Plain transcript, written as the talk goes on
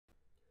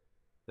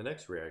The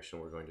next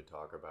reaction we're going to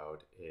talk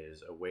about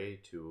is a way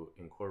to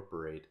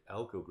incorporate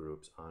alkyl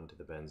groups onto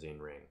the benzene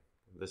ring.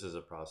 This is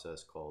a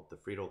process called the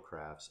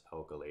Friedel-Crafts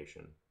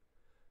alkylation.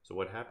 So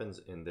what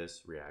happens in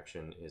this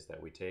reaction is that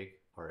we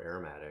take our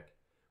aromatic,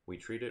 we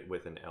treat it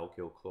with an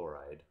alkyl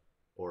chloride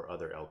or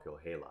other alkyl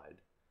halide.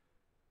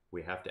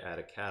 We have to add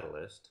a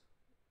catalyst,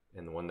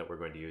 and the one that we're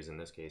going to use in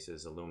this case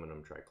is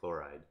aluminum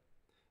trichloride,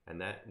 and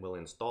that will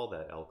install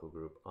that alkyl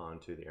group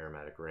onto the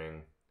aromatic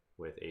ring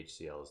with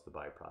HCl as the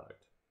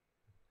byproduct.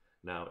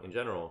 Now, in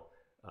general,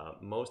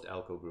 most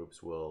alkyl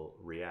groups will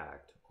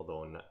react,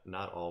 although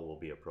not all will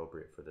be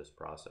appropriate for this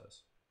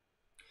process.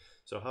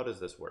 So how does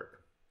this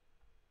work?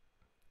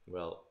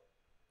 Well,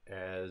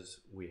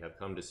 as we have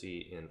come to see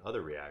in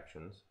other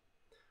reactions,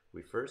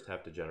 we first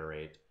have to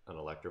generate an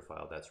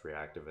electrophile that's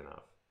reactive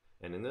enough.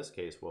 And in this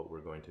case, what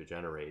we're going to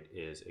generate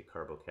is a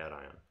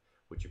carbocation,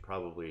 which you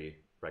probably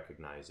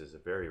recognize as a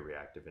very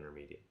reactive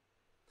intermediate.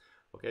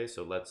 Okay,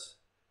 so let's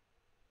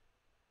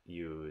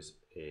use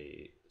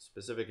a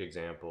specific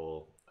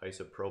example,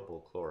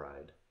 isopropyl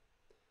chloride,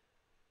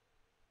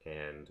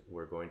 and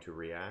we're going to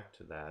react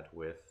that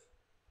with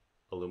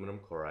aluminum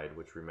chloride,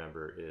 which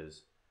remember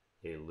is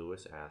a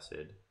Lewis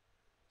acid,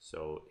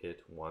 so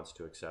it wants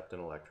to accept an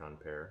electron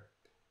pair,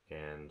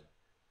 and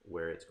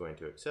where it's going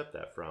to accept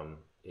that from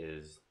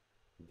is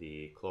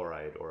the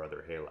chloride or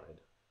other halide.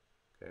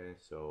 Okay,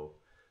 so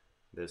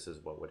this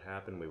is what would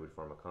happen. We would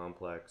form a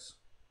complex,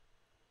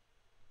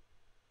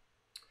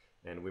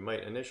 and we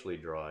might initially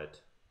draw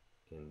it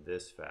in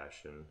this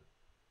fashion,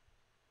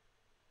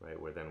 right,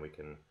 where then we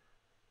can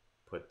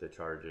put the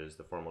charges,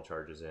 the formal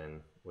charges in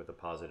with a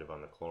positive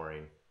on the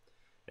chlorine.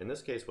 In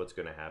this case, what's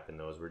going to happen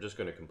though is we're just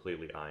going to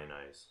completely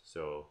ionize.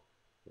 So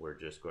we're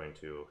just going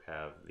to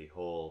have the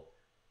whole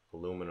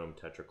aluminum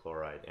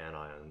tetrachloride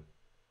anion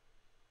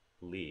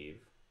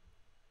leave.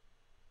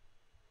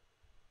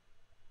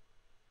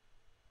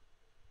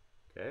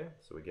 Okay,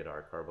 so we get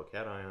our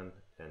carbocation,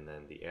 and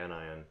then the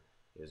anion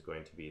is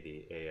going to be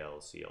the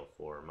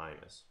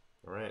AlCl4-.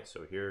 All right,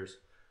 so here's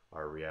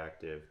our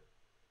reactive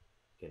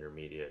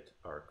intermediate,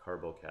 our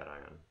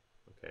carbocation.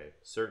 Okay,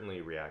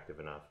 certainly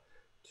reactive enough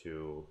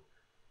to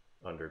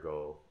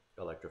undergo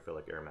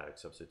electrophilic aromatic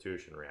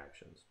substitution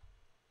reactions.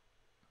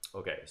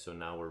 Okay, so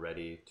now we're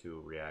ready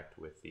to react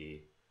with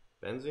the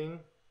benzene.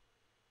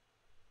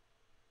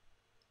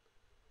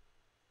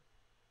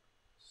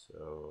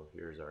 So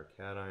here's our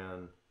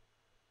cation,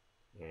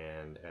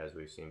 and as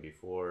we've seen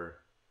before,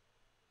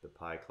 the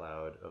pi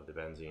cloud of the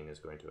benzene is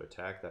going to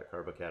attack that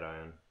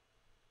carbocation.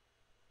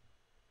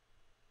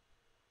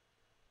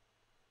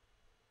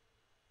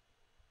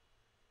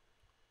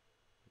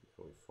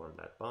 We form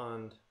that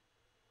bond,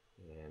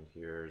 and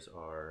here's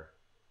our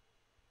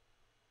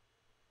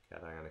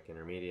cationic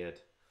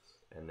intermediate,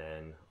 and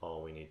then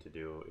all we need to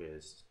do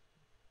is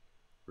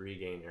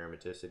regain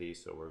aromaticity,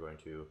 so we're going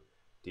to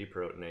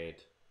deprotonate,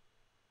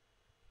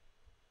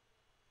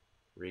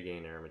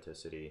 regain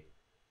aromaticity,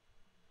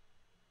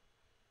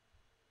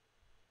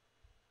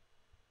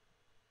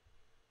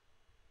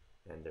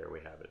 and there we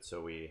have it.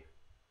 So we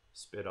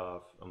spit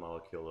off a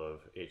molecule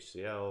of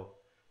HCl,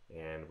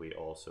 and we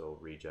also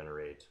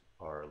regenerate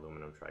our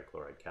aluminum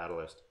trichloride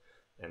catalyst,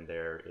 and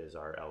there is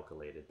our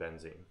alkylated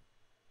benzene.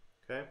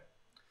 Okay,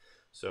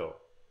 so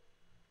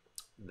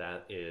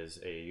that is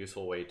a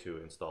useful way to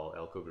install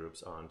alkyl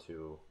groups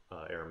onto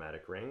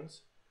aromatic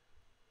rings.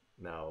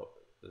 Now,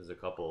 there's a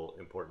couple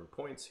important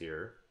points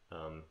here.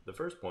 The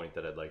first point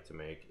that I'd like to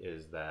make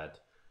is that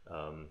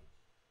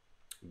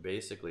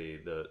basically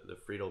the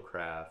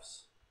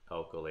Friedel-Crafts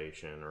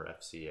alkylation, or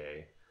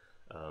FCA,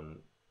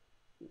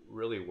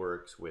 really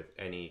works with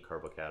any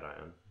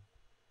carbocation.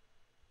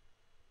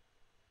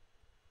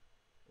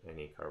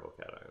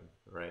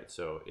 Right?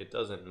 So it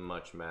doesn't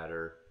much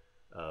matter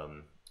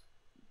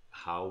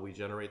how we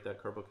generate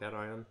that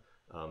carbocation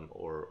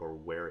or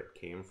where it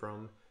came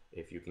from.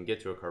 If you can get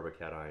to a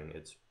carbocation,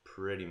 it's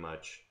pretty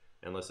much,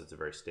 unless it's a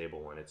very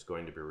stable one, it's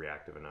going to be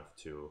reactive enough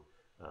to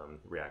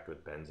react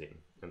with benzene.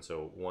 And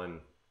so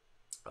one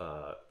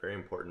very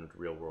important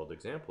real-world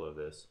example of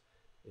this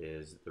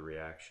is the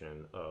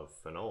reaction of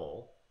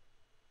phenol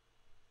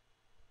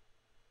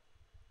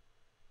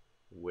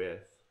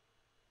with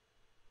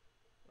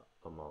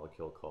a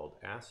molecule called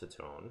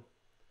acetone,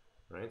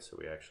 right? So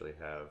we actually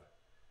have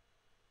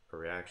a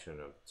reaction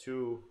of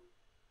 2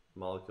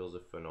 molecules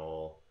of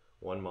phenol,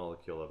 1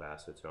 molecule of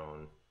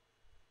acetone,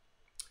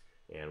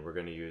 and we're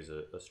going to use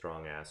a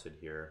strong acid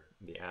here.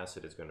 The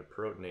acid is going to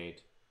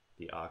protonate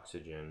the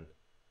oxygen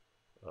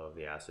of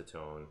the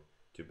acetone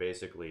to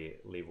basically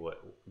leave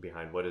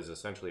behind what is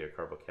essentially a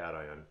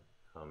carbocation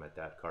at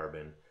that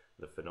carbon.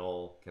 The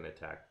phenol can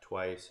attack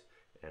twice,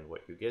 and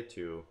what you get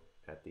to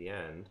at the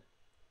end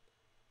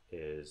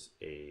is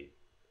a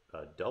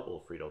double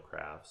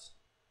Friedel-Crafts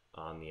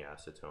on the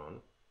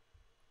acetone.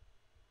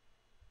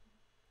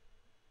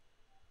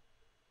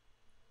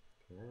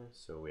 Okay,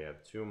 so we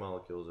have 2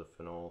 molecules of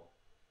phenol.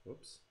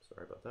 Oops,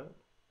 sorry about that.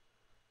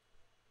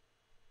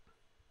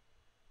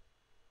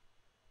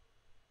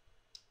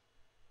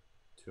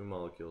 2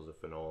 molecules of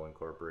phenol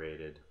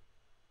incorporated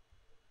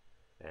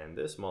And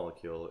this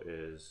molecule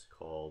is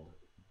called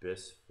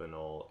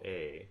bisphenol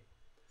A,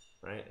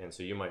 right? And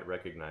so you might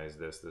recognize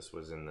this. This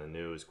was in the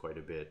news quite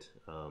a bit,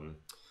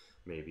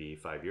 maybe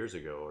 5 years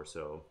ago or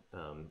so.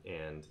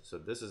 And so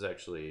this is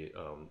actually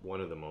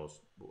one of the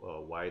most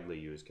widely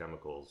used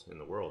chemicals in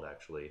the world,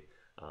 actually.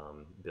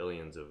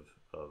 Billions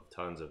of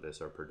tons of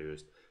this are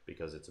produced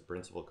because it's a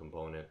principal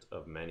component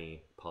of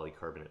many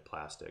polycarbonate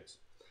plastics.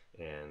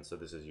 And so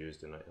this is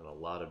used in a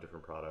lot of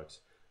different products.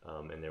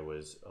 And there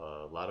was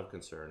a lot of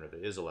concern, or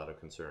there is a lot of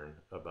concern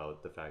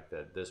about the fact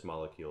that this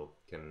molecule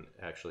can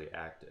actually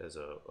act as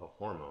a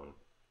hormone.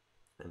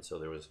 And so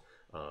there was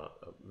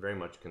very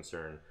much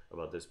concern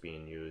about this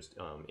being used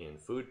in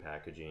food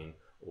packaging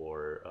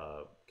or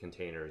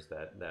containers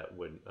that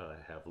would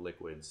have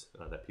liquids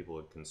that people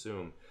would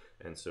consume.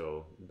 And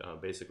so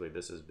basically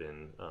this has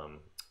been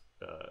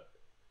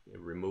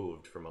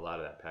removed from a lot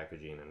of that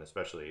packaging, and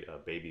especially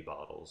baby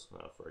bottles,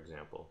 for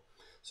example.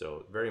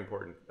 So very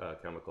important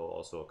chemical,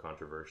 also a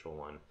controversial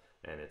one,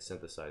 and it's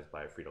synthesized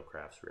by a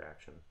Friedel-Crafts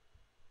reaction.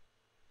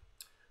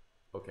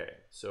 Okay,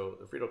 so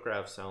the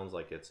Friedel-Crafts sounds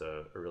like it's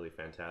a really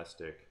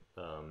fantastic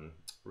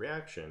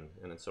reaction,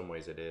 and in some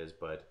ways it is,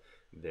 but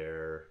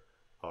there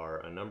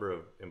are a number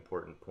of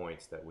important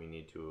points that we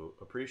need to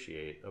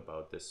appreciate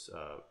about this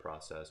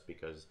process,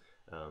 because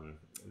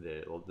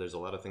there's a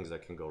lot of things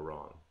that can go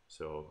wrong.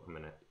 So I'm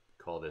going to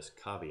call this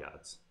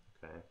caveats.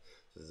 Okay,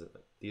 so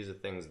these are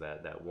things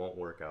that won't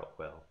work out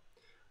well.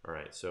 All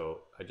right,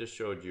 so I just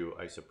showed you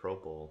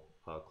isopropyl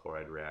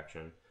chloride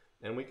reaction,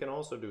 and we can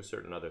also do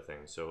certain other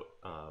things. So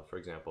for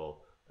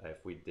example,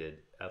 if we did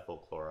ethyl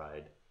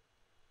chloride,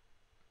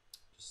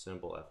 just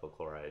simple ethyl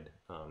chloride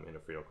in a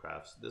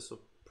Friedel-Crafts, this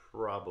will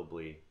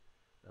probably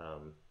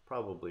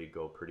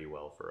go pretty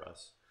well for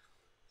us.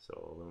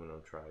 So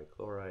aluminum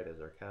trichloride as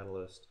our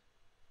catalyst.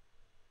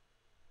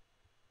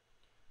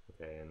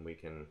 Okay, and we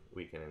can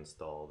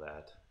install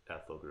that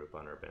ethyl group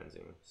on our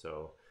benzene.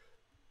 So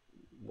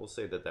we'll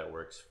say that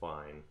works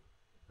fine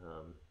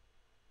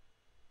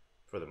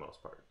for the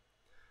most part.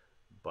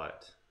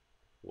 But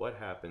what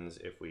happens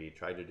if we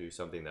try to do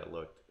something that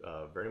looked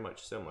very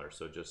much similar?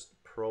 So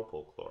just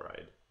propyl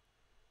chloride.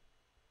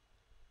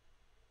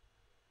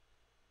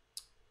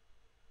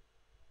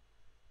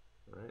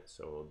 All right,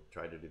 so we'll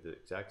try to do the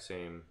exact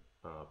same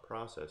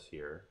process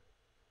here,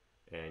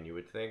 and you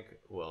would think,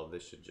 well,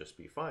 this should just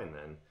be fine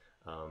then,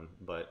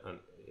 but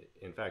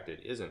in fact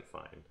it isn't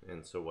fine.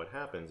 And so what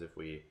happens if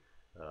we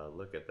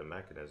look at the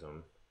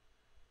mechanism,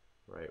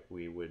 right,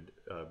 we would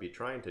be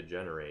trying to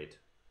generate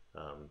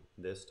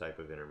this type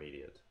of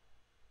intermediate.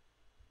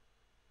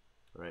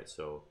 All right,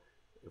 so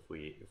if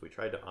we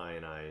tried to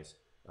ionize,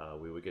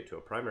 we would get to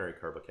a primary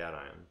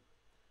carbocation.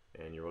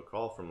 And you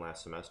recall from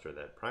last semester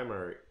that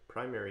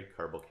primary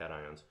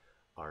carbocations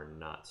are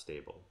not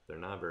stable. They're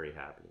not very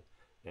happy.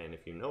 And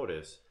if you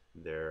notice,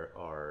 there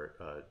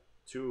are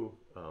two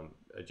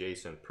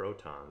adjacent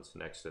protons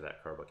next to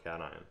that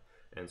carbocation.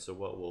 And so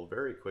what will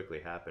very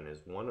quickly happen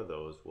is one of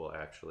those will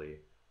actually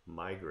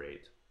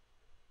migrate.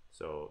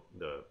 So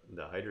the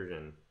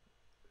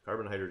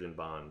carbon-hydrogen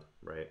bond,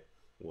 right,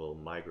 will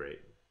migrate.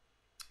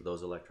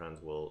 Those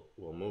electrons will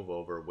move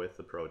over with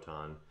the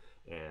proton,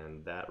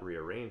 and that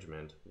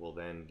rearrangement will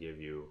then give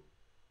you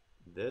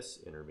this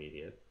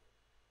intermediate.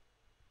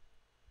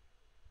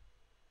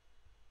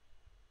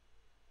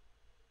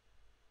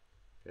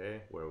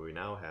 Okay, where we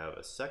now have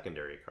a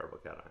secondary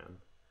carbocation.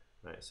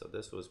 Right, so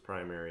this was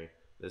primary,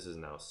 this is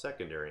now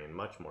secondary and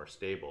much more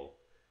stable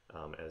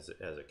as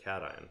a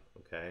cation.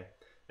 Okay,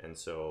 and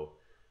so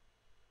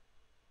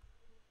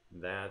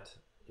that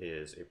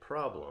is a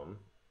problem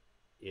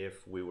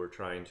if we were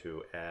trying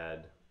to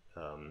add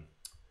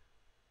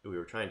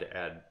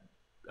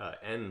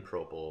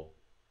N-propyl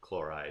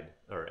chloride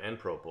or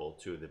N-propyl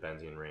to the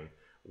benzene ring.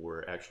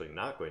 We're actually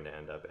not going to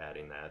end up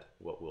adding that.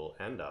 What we'll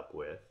end up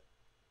with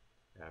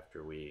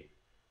after we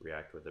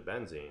react with the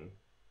benzene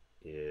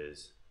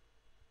is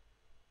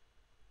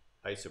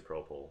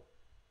isopropyl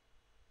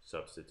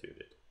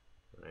substituted,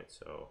 right?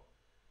 So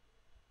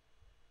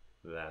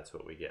that's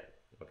what we get.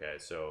 Okay,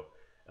 so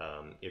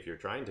if you're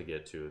trying to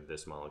get to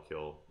this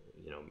molecule,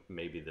 you know,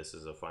 maybe this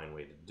is a fine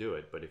way to do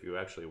it, but if you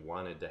actually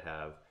wanted to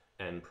have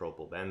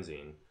N-propyl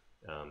benzene,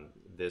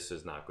 this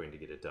is not going to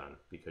get it done,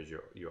 because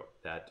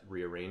that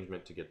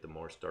rearrangement to get the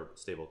more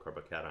stable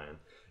carbocation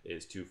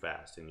is too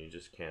fast, and you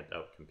just can't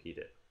outcompete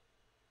it.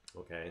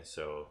 Okay,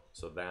 so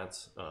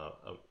that's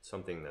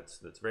something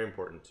that's very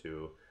important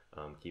to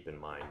keep in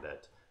mind,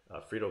 that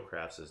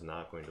Friedel-Crafts is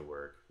not going to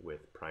work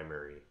with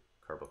primary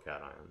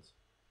carbocations.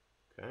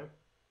 Okay.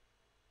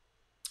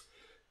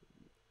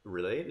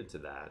 Related to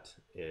that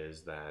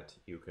is that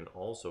you can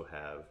also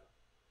have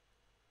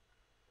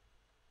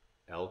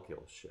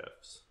alkyl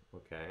shifts.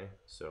 Okay,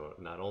 so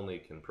not only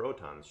can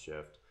protons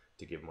shift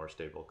to give more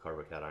stable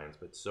carbocations,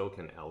 but so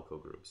can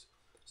alkyl groups.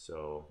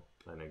 So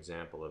an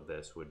example of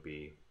this would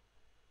be,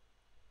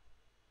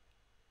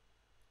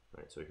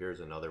 right, so here's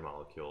another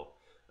molecule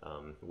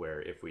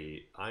where if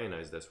we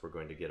ionize this, we're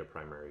going to get a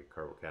primary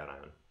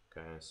carbocation.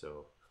 Okay,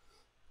 so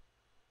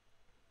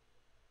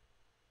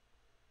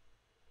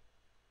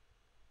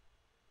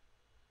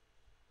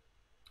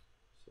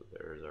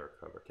there's our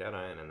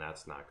carbocation, and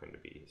that's not going to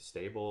be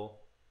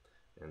stable.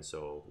 And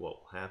so what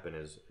will happen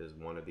is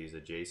one of these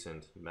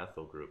adjacent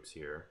methyl groups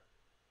here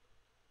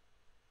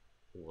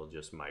will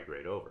just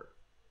migrate over.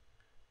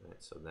 Right,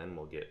 so then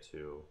we'll get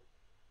to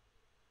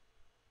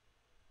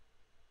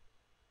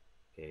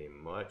a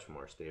much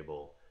more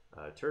stable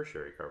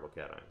tertiary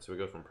carbocation. So we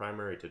go from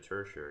primary to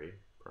tertiary,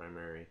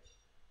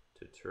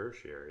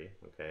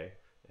 okay,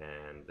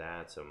 and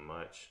that's a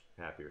much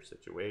happier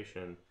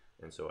situation.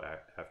 And so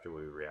after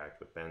we react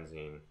with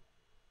benzene,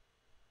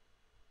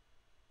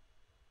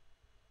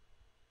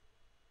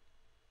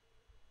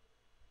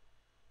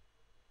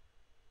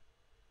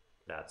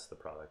 that's the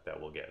product that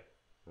we'll get.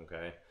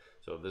 Okay,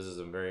 so this is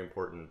a very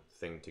important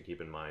thing to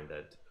keep in mind,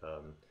 that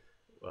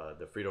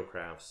the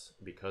Friedel-Crafts,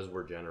 because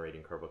we're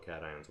generating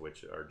carbocations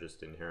which are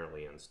just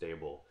inherently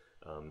unstable,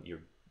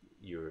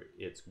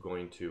 it's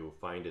going to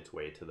find its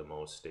way to the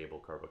most stable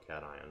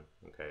carbocation.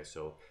 Okay,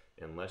 so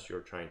unless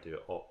you're trying to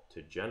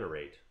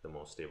generate the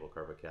most stable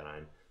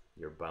carbocation,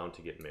 you're bound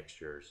to get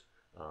mixtures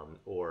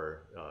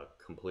or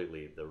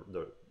completely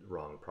the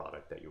wrong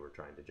product that you were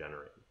trying to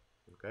generate.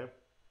 Okay.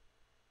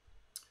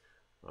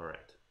 All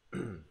right.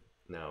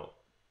 Now,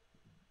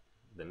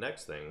 the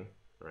next thing,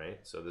 right?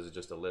 So this is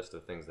just a list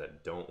of things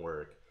that don't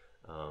work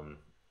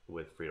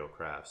with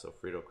Friedel-Crafts. So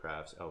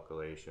Friedel-Crafts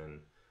alkylation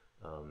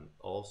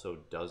also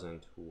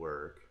doesn't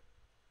work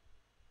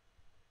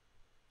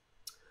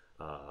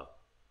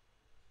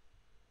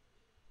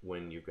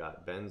when you've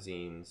got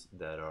benzenes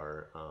that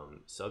are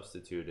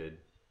substituted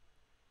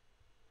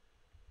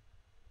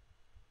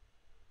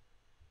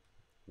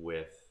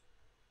with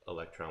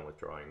electron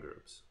withdrawing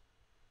groups.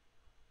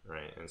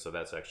 Right, and so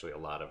that's actually a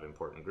lot of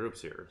important groups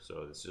here,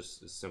 so it's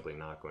simply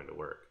not going to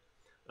work.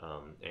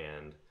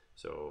 And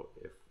so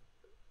if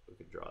we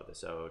could draw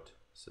this out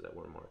so that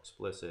we're more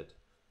explicit,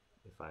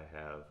 if I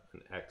have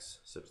an X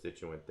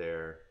substituent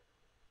there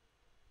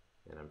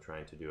and I'm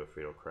trying to do a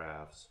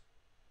Friedel-Crafts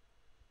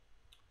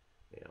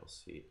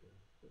AlCl3,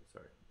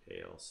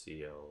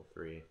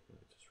 let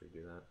me just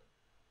redo that,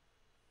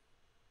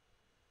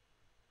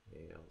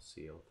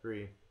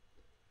 AlCl3.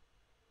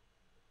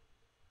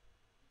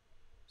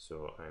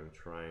 So I'm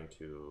trying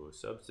to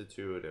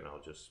substitute, and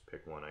I'll just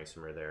pick one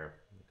isomer there,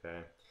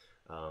 okay?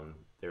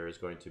 There is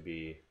going to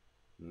be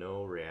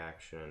no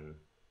reaction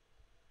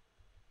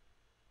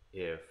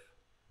if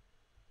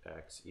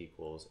X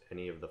equals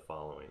any of the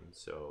following.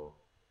 So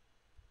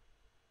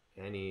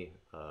any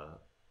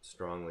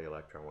strongly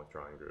electron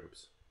withdrawing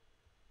groups.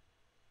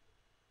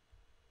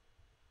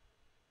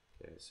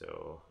 Okay,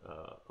 so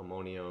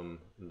ammonium,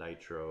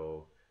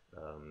 nitro,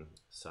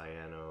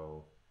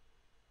 cyano,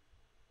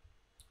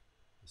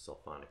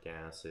 sulfonic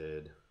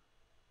acid,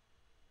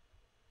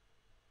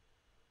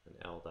 an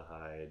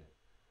aldehyde,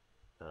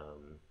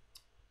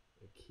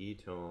 a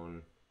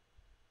ketone,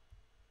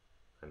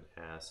 an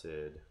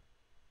acid,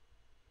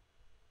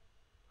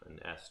 an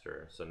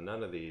ester. So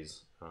none of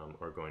these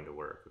are going to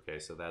work. Okay,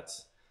 so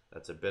that's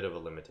a bit of a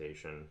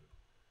limitation,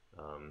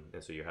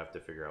 and so you have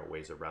to figure out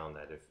ways around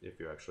that if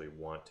you actually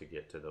want to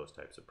get to those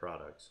types of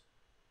products.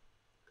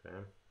 Okay.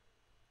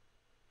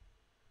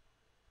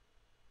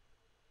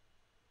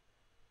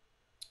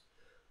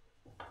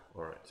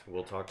 All right,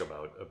 we'll talk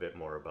about a bit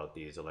more about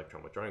these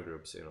electron withdrawing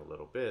groups in a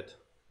little bit,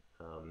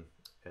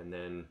 and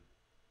then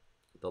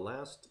the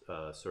last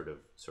sort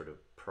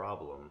of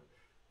problem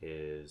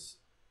is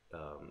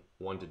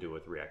one to do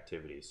with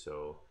reactivity.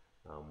 So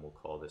we'll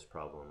call this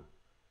problem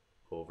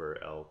over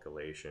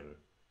alkylation.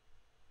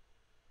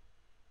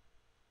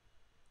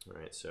 All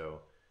right,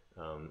 so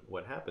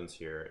what happens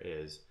here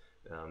is,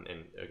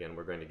 and again,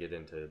 we're going to get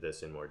into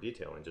this in more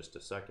detail in just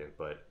a second,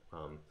 but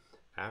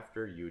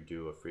after you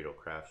do a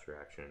Friedel-Crafts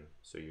reaction,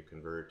 so you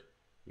convert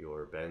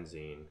your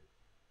benzene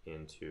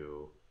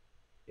into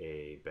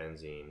a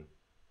benzene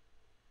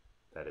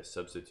that is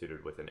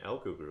substituted with an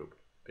alkyl group,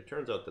 it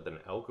turns out that an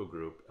alkyl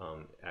group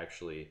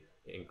actually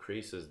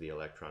increases the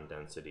electron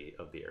density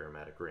of the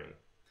aromatic ring.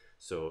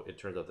 So it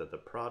turns out that the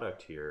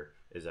product here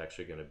is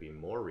actually going to be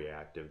more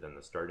reactive than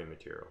the starting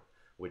material,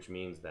 which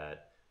means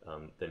that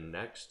the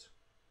next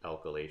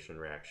alkylation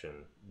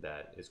reaction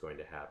that is going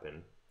to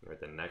happen, right,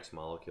 the next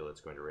molecule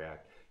that's going to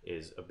react,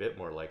 is a bit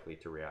more likely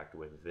to react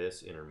with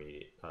this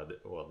intermediate,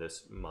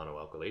 this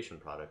monoalkylation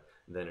product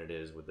than it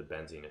is with the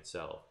benzene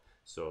itself.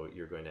 So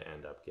you're going to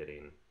end up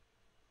getting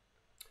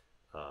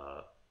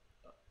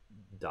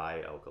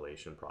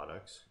dialkylation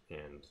products,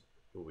 and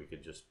we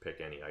could just pick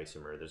any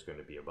isomer. There's going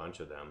to be a bunch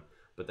of them.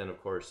 But then, of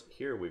course,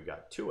 here we've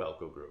got two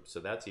alkyl groups, so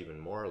that's even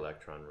more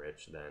electron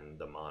rich than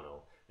the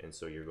mono, and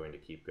so you're going to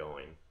keep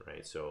going,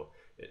 right? So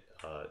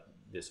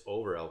this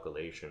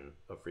over-alkylation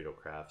of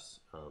Friedel-Crafts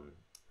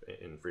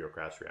in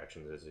Friedel-Crafts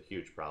reactions is a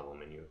huge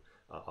problem, and you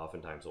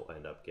oftentimes will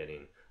end up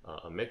getting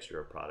a mixture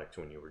of products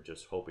when you were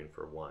just hoping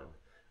for one.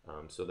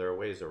 So there are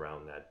ways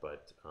around that,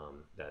 but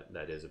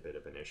that is a bit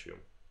of an issue.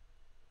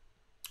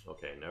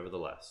 Okay,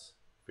 nevertheless,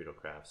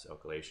 Friedel-Crafts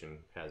alkylation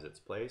has its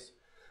place.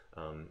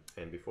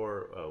 And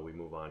before we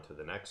move on to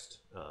the next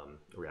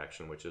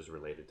reaction, which is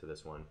related to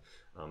this one,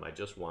 I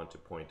just want to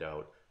point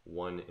out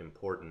one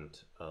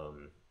important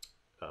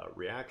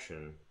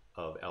reaction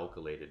of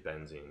alkylated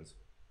benzenes,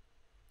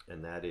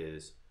 and that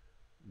is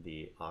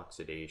the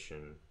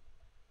oxidation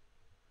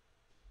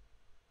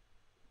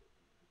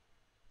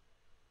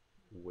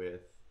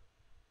with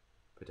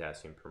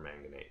potassium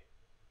permanganate.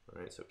 All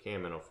right, so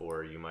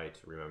KMnO4, you might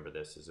remember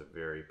this is a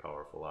very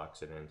powerful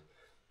oxidant,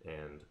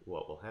 and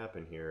what will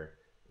happen here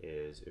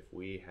is if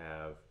we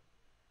have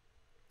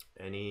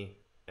any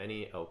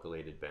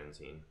alkylated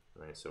benzene,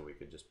 right, so we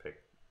could just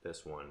pick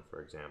this one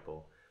for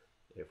example,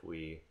 if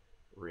we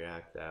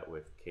react that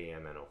with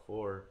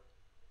KMnO4,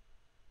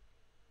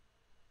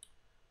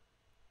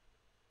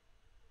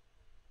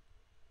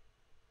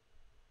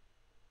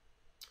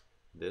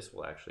 this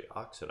will actually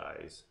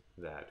oxidize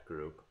that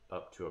group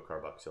up to a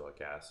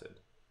carboxylic acid,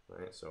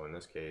 right? So in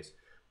this case,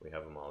 we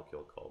have a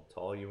molecule called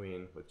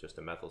toluene with just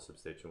a methyl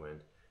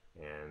substituent,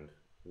 and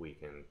we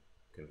can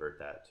convert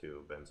that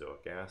to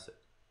benzoic acid.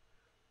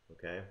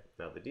 Okay,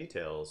 now the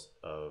details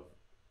of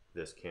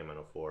this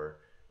KMnO4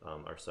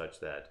 are such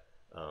that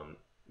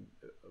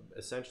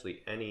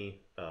essentially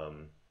any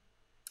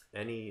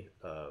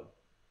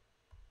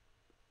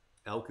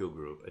alkyl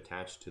group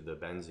attached to the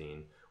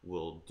benzene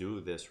will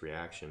do this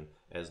reaction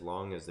as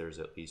long as there's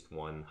at least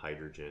one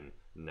hydrogen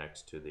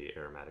next to the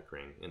aromatic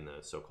ring in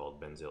the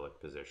so-called benzylic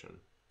position.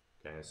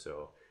 Okay,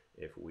 so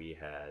if we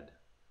had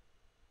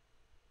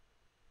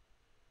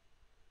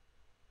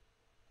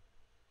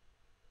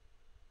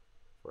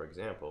for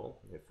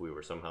example, if we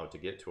were somehow to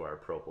get to our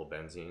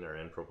propylbenzene or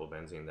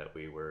N-propylbenzene that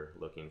we were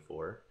looking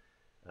for,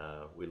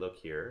 we look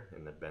here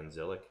in the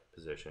benzylic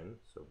position,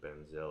 so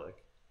benzylic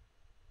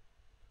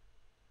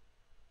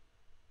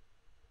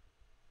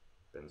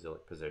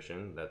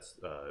position, that's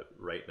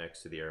right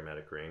next to the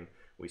aromatic ring.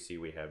 We see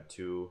we have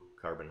 2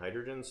 carbon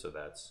hydrogens, so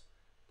that's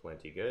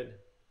plenty good.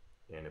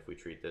 And if we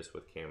treat this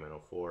with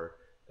KMnO4,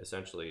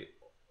 essentially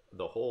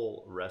the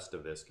whole rest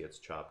of this gets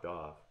chopped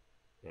off,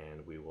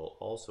 and we will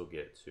also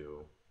get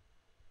to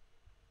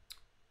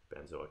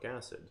benzoic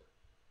acid.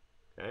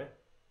 Okay,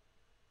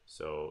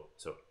 so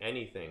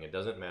anything, it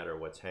doesn't matter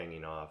what's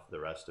hanging off the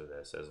rest of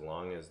this, as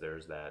long as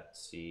there's that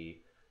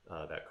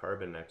that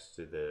carbon next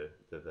to the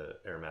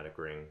aromatic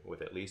ring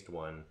with at least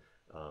one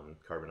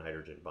carbon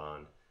hydrogen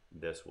bond,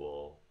 this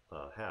will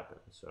happen.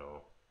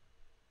 So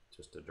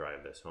just to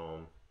drive this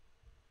home,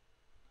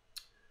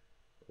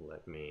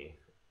 let me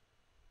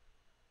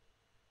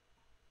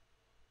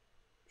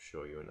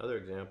show you another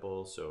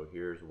example. So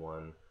here's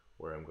one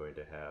where I'm going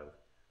to have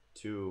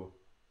 2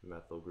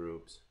 methyl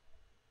groups,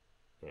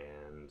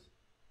 and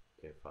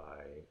if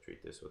I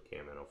treat this with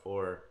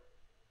KMnO4,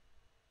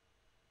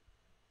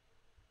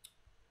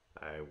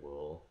 I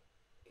will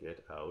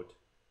get out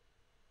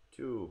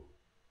 2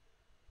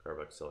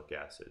 carboxylic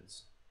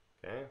acids.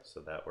 Okay, so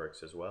that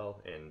works as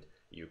well, and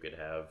you could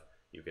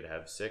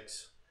have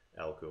 6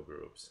 alkyl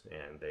groups,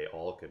 and they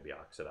all could be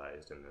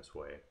oxidized in this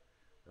way.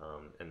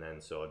 And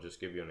then, so I'll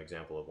just give you an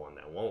example of one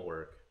that won't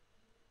work.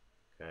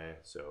 Okay,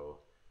 so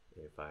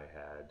if I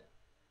had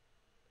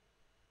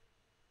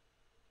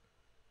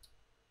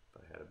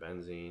a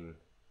benzene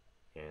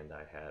and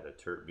I had a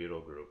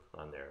tert-butyl group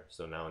on there,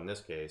 so now in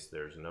this case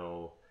there's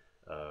no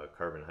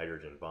carbon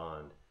hydrogen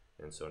bond,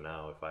 and so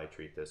now if I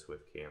treat this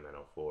with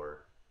KMnO4,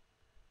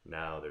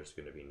 now there's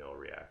going to be no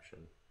reaction.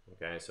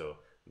 Okay, so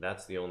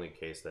that's the only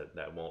case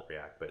that won't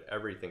react, but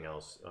everything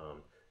else,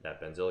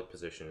 that benzylic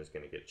position is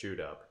going to get chewed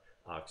up,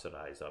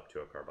 oxidize up to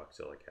a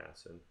carboxylic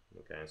acid.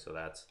 Okay, so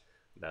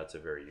that's a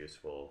very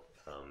useful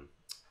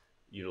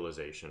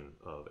utilization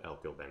of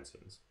alkyl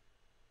benzenes.